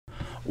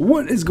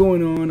What is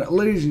going on,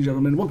 ladies and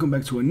gentlemen? Welcome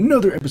back to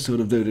another episode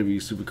of Wwe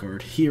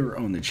Supercard here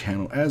on the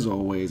channel. As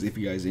always, if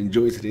you guys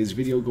enjoyed today's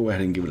video, go ahead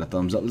and give it a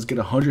thumbs up. Let's get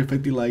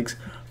 150 likes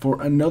for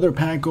another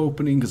pack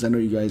opening because I know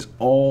you guys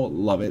all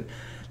love it.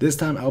 This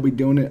time I'll be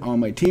doing it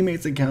on my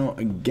teammate's account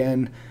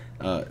again.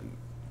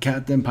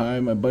 Captain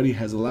Pie, my buddy,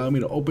 has allowed me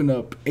to open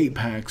up 8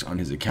 packs on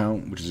his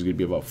account, which is going to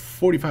be about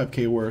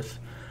 45k worth.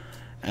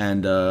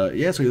 And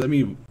yeah, so he let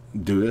me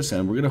do this,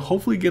 and we're going to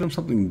hopefully get him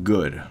something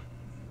good.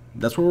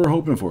 That's what we're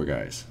hoping for,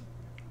 guys.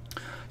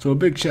 So a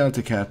big shout out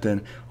to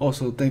Captain.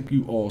 Also, thank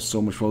you all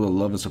so much for all the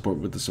love and support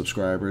with the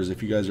subscribers.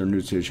 If you guys are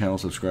new to the channel,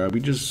 subscribe.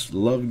 We just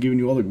love giving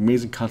you all the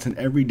amazing content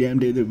every damn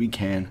day that we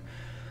can.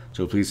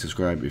 So please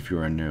subscribe if you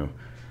are new.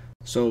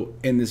 So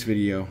in this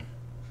video,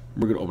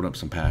 we're going to open up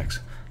some packs.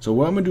 So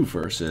what I'm going to do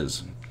first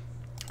is,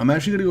 I'm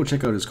actually going to go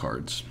check out his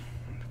cards.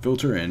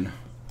 Filter in.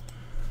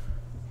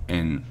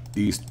 And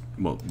these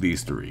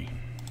 3.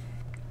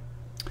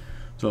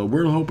 So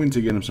we're hoping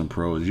to get him some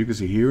pros. As you can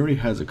see, he already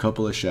has a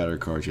couple of shattered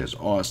cards. He has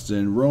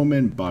Austin,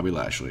 Roman, Bobby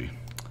Lashley.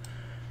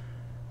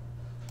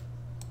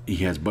 He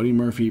has Buddy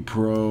Murphy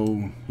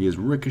pro. He has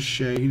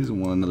Ricochet. He doesn't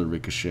want another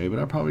Ricochet, but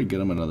I'll probably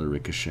get him another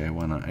Ricochet.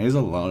 Why not? He has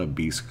a lot of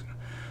beast.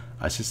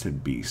 I just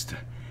said beast.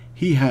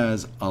 He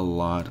has a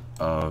lot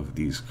of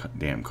these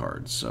damn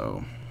cards.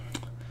 So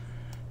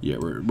yeah,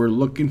 we're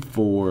looking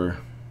for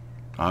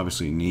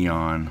obviously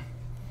Neon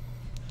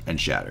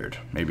and Shattered.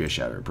 Maybe a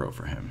Shattered pro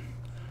for him.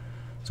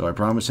 So I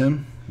promise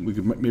him we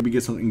could maybe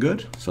get something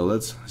good. So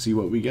let's see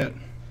what we get.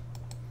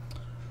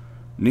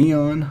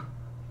 Neon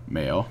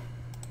male.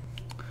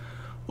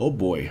 Oh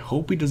boy,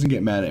 hope he doesn't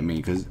get mad at me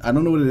because I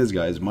don't know what it is,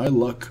 guys. My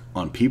luck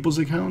on people's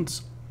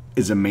accounts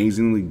is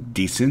amazingly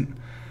decent,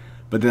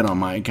 but then on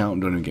my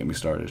account, don't even get me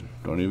started.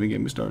 Don't even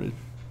get me started.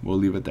 We'll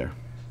leave it there.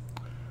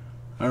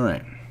 All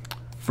right,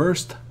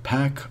 first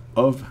pack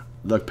of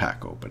the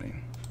pack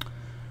opening.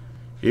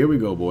 Here we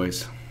go,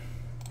 boys.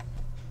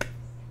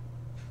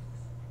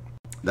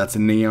 That's a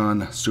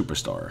Neon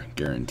Superstar,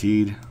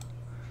 guaranteed.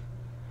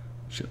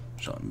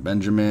 Sean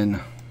Benjamin,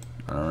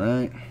 all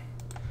right.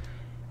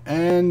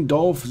 And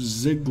Dolph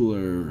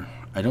Ziggler.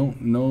 I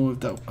don't know if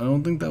that. I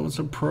don't think that was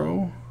a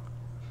pro,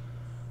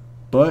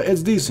 but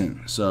it's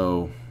decent.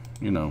 So,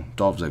 you know,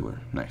 Dolph Ziggler,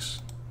 nice.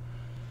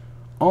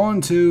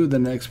 On to the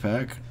next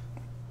pack.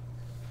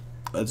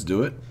 Let's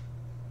do it.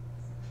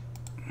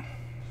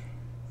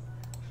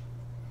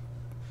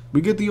 We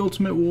get the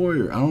Ultimate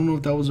Warrior. I don't know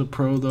if that was a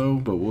pro though,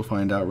 but we'll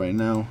find out right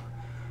now.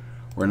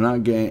 We're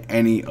not getting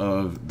any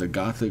of the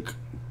Gothic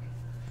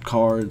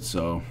cards,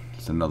 so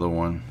it's another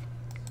one.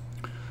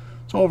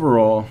 So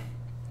overall,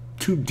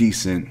 2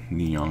 decent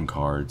Neon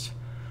cards,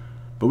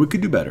 but we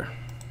could do better.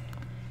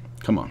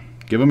 Come on,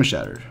 give him a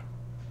Shattered.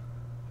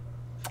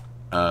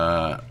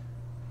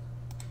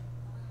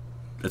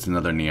 It's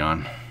another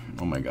Neon.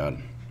 Oh my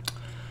god.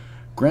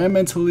 Grand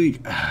Mental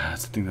League. I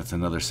think that's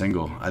another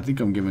single. I think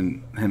I'm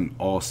giving him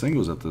all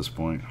singles at this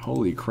point.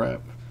 Holy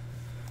crap.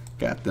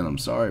 Captain, I'm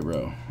sorry,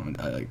 bro.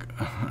 I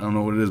don't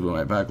know what it is with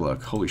my back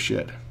luck. Holy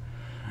shit.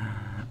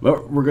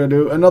 But we're going to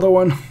do another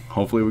one.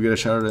 Hopefully we get a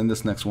shout out in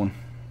this next one.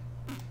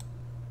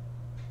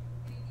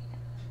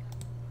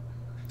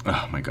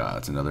 Oh my god,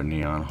 it's another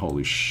Neon.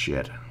 Holy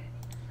shit.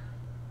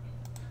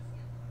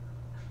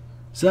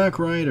 Zack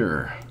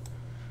Ryder.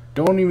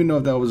 Don't even know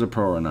if that was a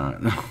pro or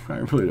not. I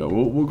really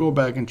don't. We'll go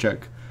back and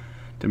check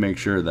to make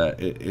sure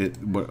that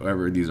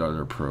whatever these are,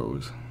 they're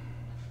pros.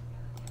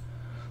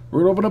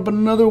 We're gonna open up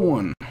another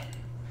one.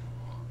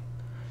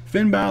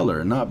 Finn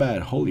Balor, not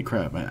bad. Holy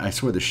crap! I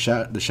swear the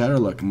shatter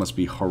luck must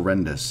be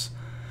horrendous.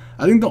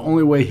 I think the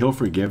only way he'll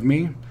forgive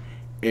me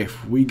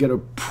if we get a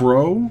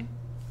pro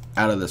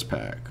out of this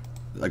pack,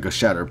 like a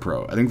shatter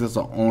pro. I think that's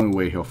the only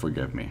way he'll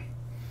forgive me.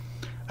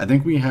 I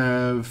think we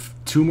have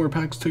 2 more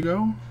packs to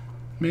go,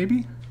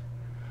 maybe.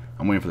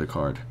 I'm waiting for the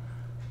card.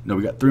 No,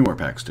 we got 3 more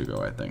packs to go,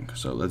 I think.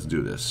 So let's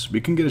do this.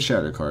 We can get a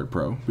Shatter card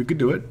pro. We could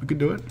do it. We could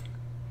do it.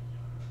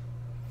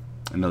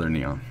 Another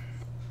Neon.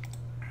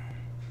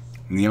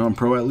 Neon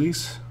pro at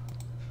least.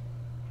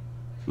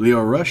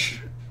 Leo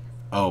Rush.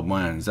 Oh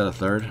man, is that a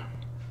 3rd?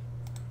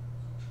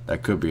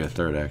 That could be a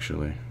 3rd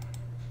actually.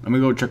 Let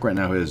me go check right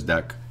now his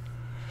deck.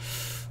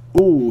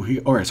 Ooh,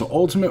 alright, so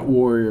Ultimate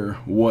Warrior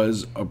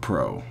was a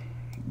pro.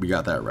 We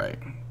got that right.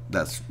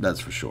 That's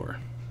for sure.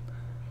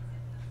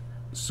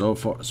 So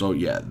far, so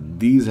yeah,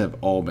 these have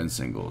all been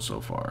singles so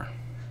far.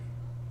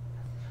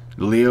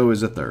 Leo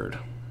is a 3rd.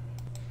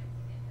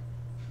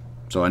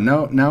 So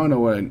now I know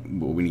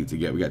what we need to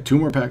get. We got 2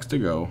 more packs to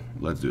go.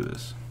 Let's do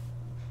this.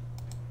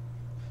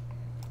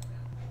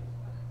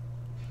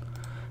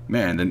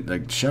 Man,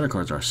 the shadow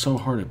cards are so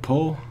hard to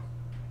pull.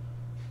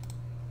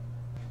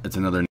 It's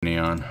another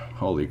Neon.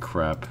 Holy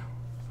crap.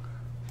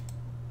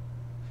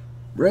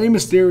 Rey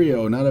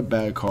Mysterio, not a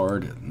bad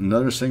card.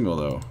 Another single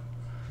though.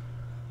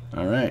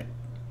 All right.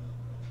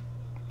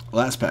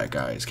 Last pack,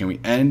 guys. Can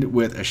we end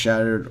with a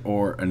Shattered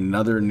or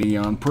another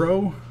Neon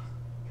Pro?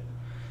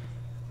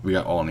 We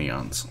got all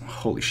Neons.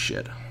 Holy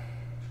shit.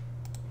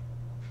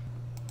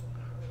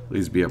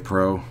 Please be a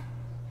pro.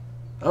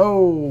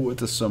 Oh,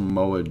 it's a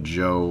Samoa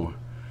Joe.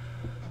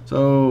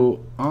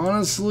 So,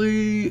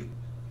 honestly,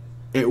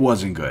 it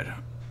wasn't good.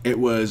 It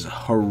was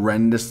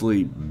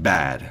horrendously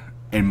bad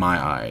in my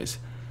eyes.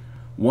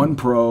 1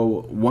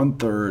 pro,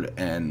 1/3,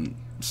 and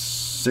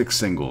 6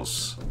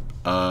 singles.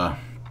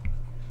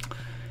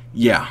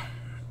 Yeah,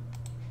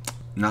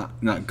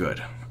 not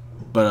good.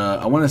 But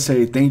I want to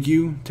say thank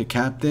you to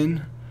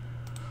Captain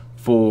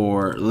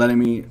for letting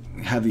me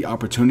have the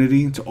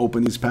opportunity to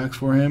open these packs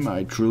for him.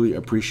 I truly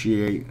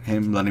appreciate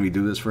him letting me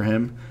do this for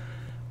him.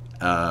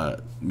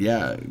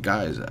 Yeah,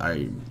 guys,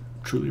 I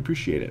truly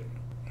appreciate it.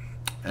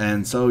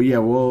 And so, yeah,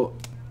 we'll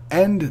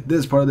end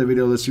this part of the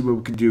video. Let's see what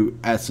we can do,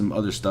 add some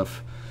other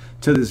stuff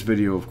to this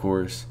video, of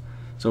course.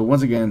 So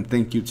once again,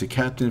 thank you to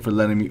Captain for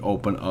letting me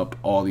open up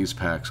all these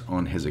packs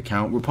on his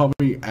account. We'll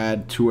probably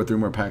add 2 or 3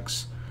 more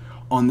packs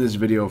on this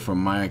video from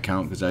my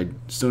account because I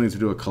still need to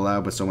do a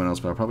collab with someone else,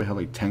 but I probably have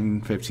like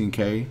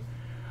 10-15K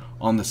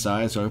on the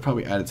side, so I'll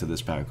probably add it to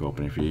this pack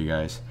opening for you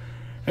guys.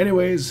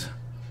 Anyways,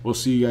 we'll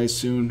see you guys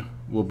soon.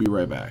 We'll be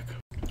right back.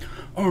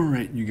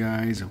 Alright, you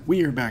guys,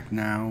 we are back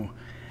now.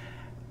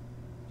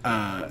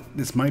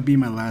 This might be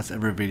my last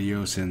ever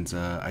video since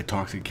I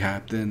talked to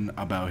Captain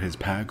about his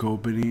pack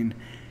opening,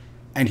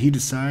 and he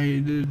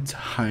decided to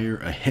hire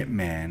a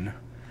hitman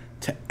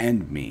to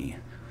end me.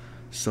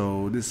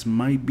 So this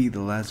might be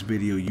the last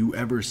video you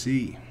ever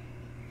see.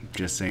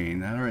 Just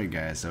saying. Alright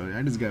guys, so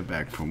I just got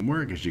back from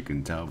work, as you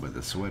can tell by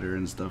the sweater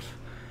and stuff.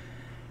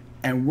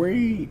 And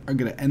we are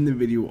going to end the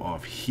video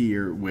off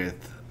here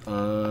with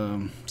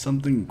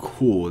something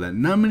cool that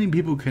not many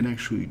people can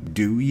actually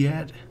do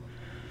yet,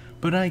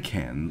 but I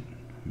can.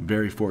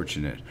 Very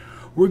fortunate.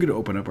 We're going to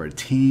open up our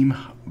Team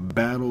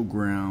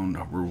Battleground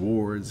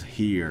rewards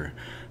here.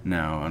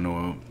 Now, I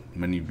know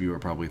many of you are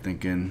probably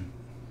thinking,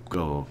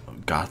 go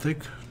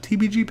Gothic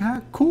TBG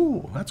pack?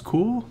 Cool, that's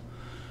cool.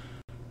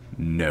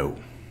 No.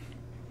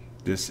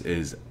 This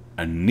is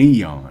a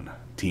Neon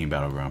Team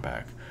Battleground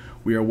pack.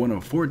 We are one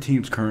of 4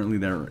 teams currently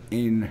that are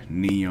in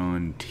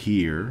Neon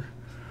tier.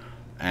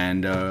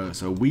 And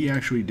so we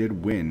actually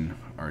did win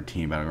our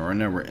Team Battleground. Right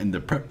now we're in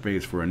the prep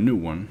phase for a new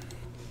one.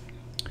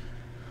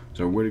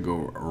 So we're going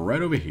to go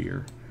right over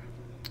here.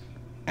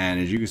 And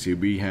as you can see,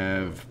 we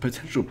have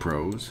potential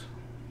pros.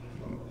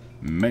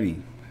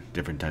 Many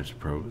different types of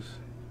pros.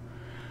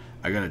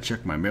 I got to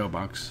check my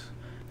mailbox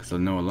because I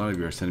know a lot of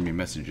you are sending me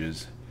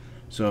messages.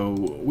 So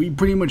we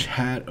pretty much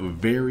had a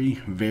very,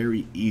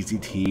 very easy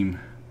team.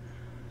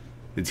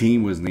 The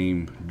team was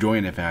named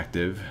Join If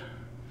Active.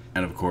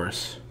 And of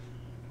course,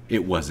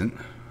 it wasn't.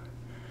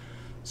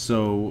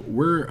 So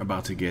we're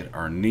about to get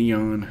our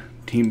Neon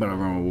Team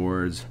Battleground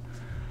Awards.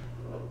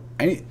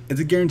 And it's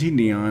a guaranteed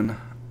Neon.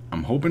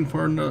 I'm hoping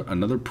for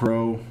another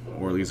pro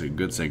or at least a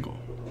good single.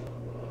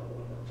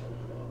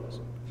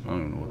 I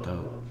don't know what the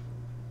hell.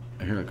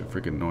 I hear like a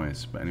freaking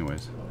noise, but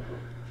anyways.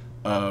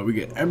 We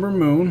get Ember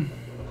Moon.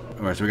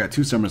 Alright, so we got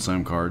 2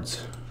 SummerSlam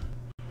cards.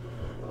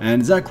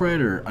 And Zack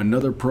Ryder,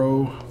 another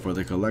pro for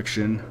the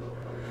collection.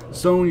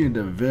 Sonya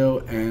Deville,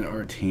 and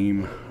our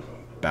Team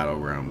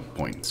Battleground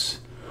points.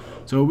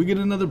 So we get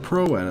another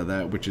pro out of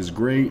that, which is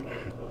great.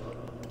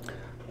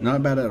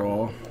 Not bad at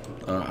all.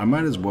 I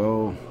might as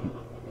well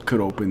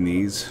could open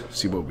these,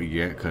 see what we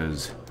get,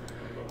 because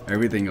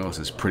everything else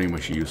is pretty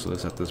much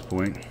useless at this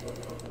point.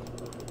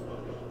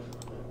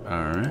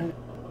 Alright.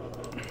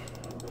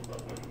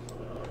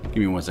 Give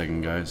me 1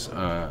 second, guys.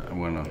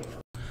 I'm gonna...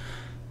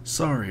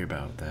 Sorry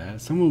about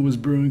that. Someone was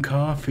brewing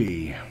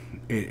coffee.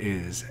 It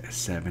is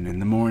 7 in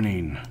the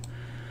morning.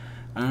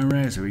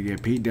 Alright, so we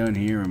get Pete Dunne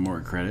here and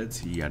more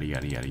credits. Yada,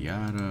 yada, yada,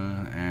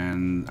 yada.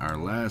 And our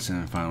last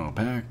and final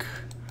pack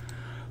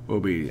will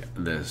be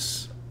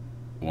this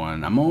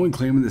one. I'm only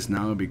claiming this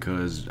now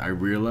because I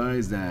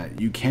realized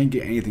that you can't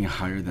get anything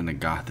higher than a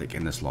Gothic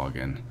in this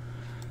login.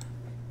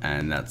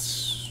 And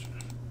that's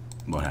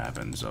what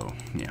happened, so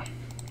yeah.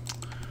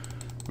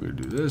 We're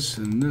gonna do this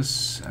and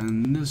this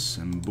and this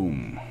and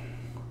boom.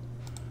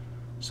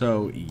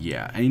 So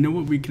yeah, and you know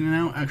what? We can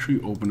now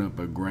actually open up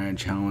a Grand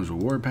Challenge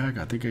reward pack.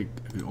 I think I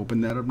can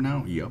open that up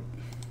now. Yep.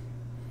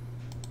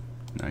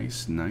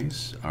 Nice,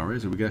 nice.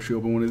 Alright, so we can actually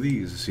open one of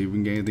these. See if we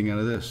can get anything out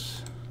of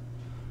this.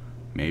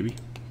 Maybe.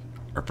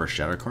 Our first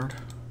shadow card.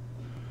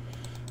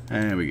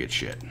 And we get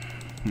shit.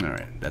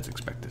 Alright, that's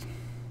expected.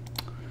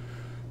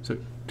 So,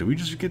 did we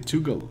just get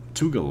two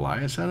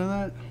Goliaths out of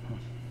that?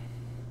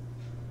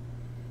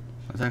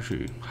 That's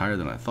actually higher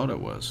than I thought it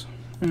was.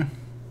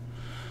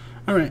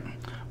 Alright.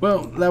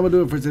 Well, that will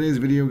do it for today's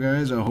video,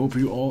 guys. I hope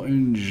you all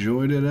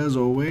enjoyed it as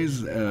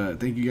always.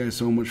 Thank you guys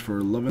so much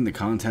for loving the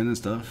content and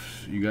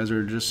stuff. You guys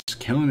are just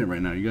killing it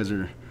right now. You guys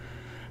are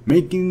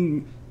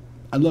making...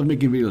 I love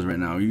making videos right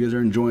now. You guys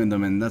are enjoying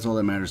them, and that's all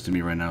that matters to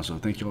me right now. So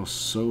thank you all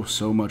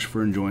so much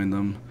for enjoying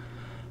them.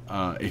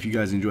 If you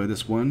guys enjoyed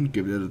this one,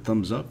 give it a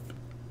thumbs up.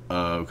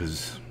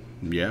 Because,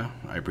 yeah,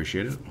 I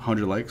appreciate it.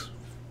 100 likes.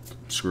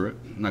 Screw it.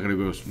 I'm not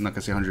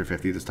gonna say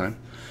 150 this time,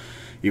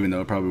 even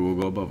though it probably will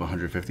go above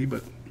 150.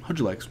 But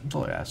 100 likes. That's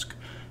all I ask.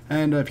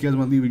 And if you guys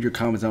want to leave your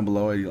comments down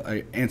below,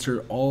 I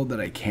answer all that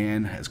I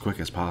can as quick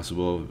as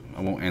possible.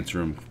 I won't answer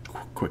them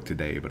quick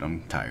today, but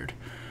I'm tired.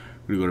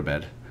 I'm gonna go to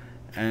bed.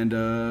 And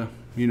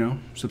you know,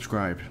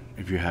 subscribe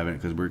if you haven't,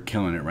 because we're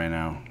killing it right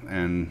now,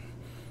 and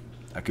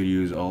I could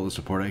use all the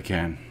support I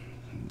can.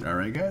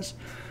 Alright guys,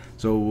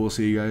 so we'll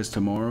see you guys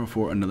tomorrow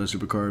for another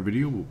Supercard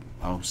video.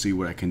 I'll see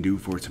what I can do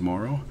for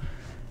tomorrow.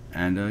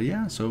 And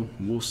yeah, so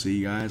we'll see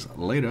you guys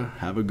later.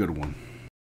 Have a good one.